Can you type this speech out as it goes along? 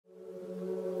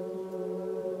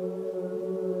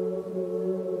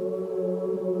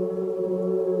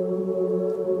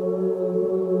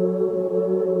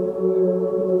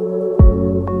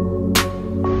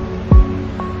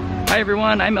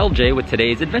everyone, I'm LJ with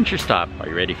today's adventure stop. Are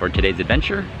you ready for today's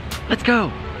adventure? Let's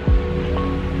go!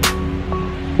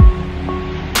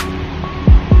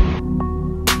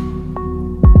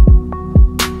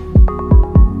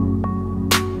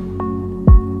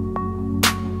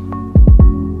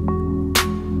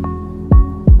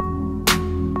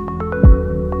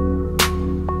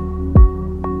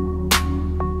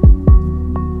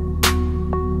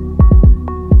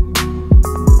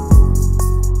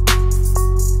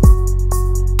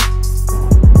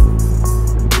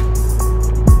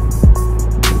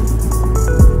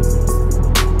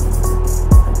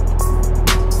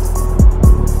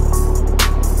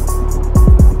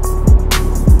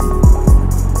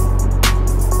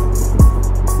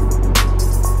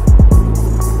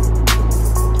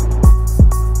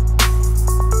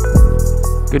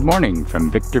 Good morning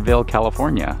from Victorville,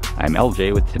 California. I'm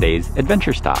LJ with today's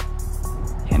adventure stop.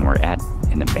 And we're at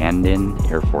an abandoned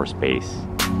Air Force base.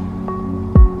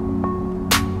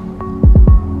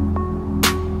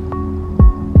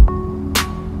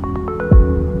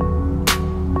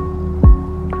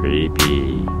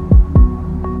 Creepy.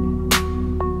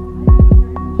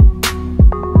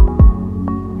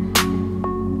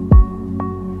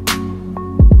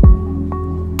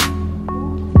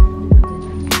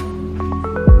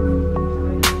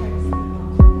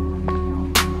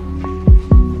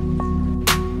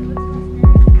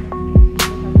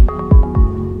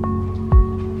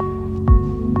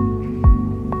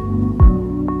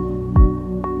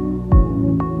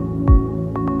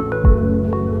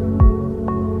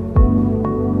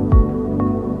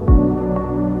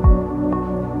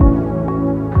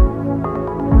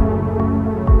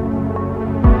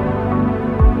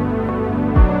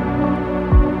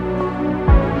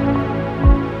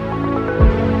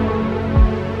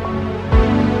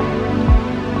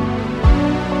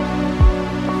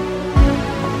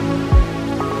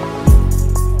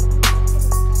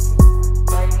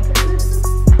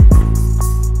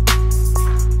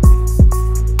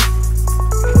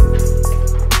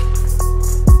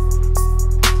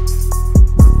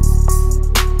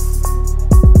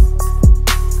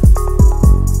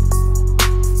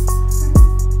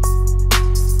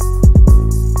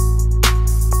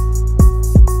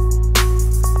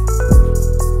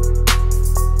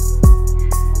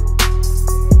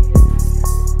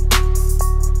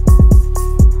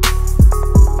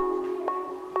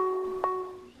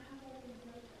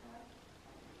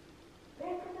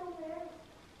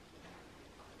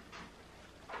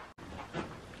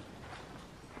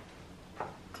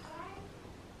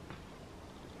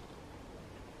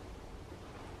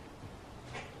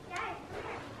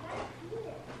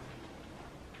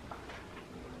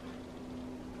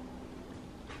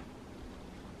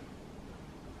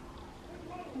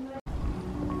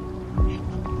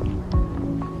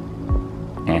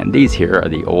 And these here are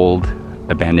the old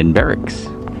abandoned barracks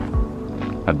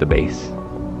of the base.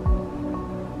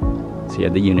 So you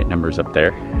have the unit numbers up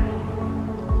there.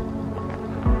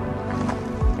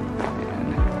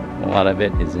 And a lot of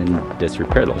it is in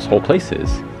disrepair. Those whole places,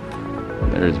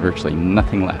 there's virtually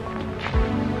nothing left.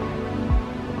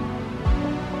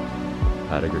 A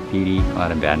lot of graffiti, a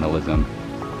lot of vandalism.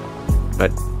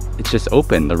 But it's just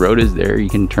open. The road is there. You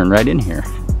can turn right in here.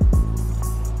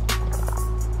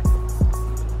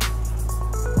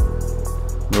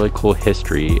 Really cool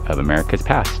history of America's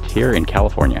past here in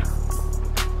California.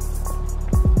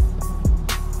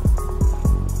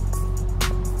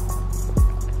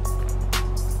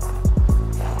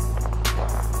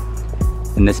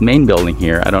 In this main building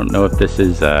here, I don't know if this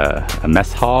is a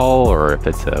mess hall or if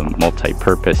it's a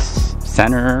multi-purpose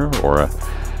center or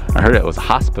I heard it was a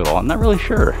hospital. I'm not really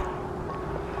sure.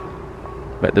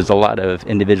 But there's a lot of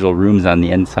individual rooms on the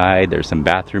inside. There's some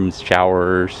bathrooms,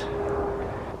 showers.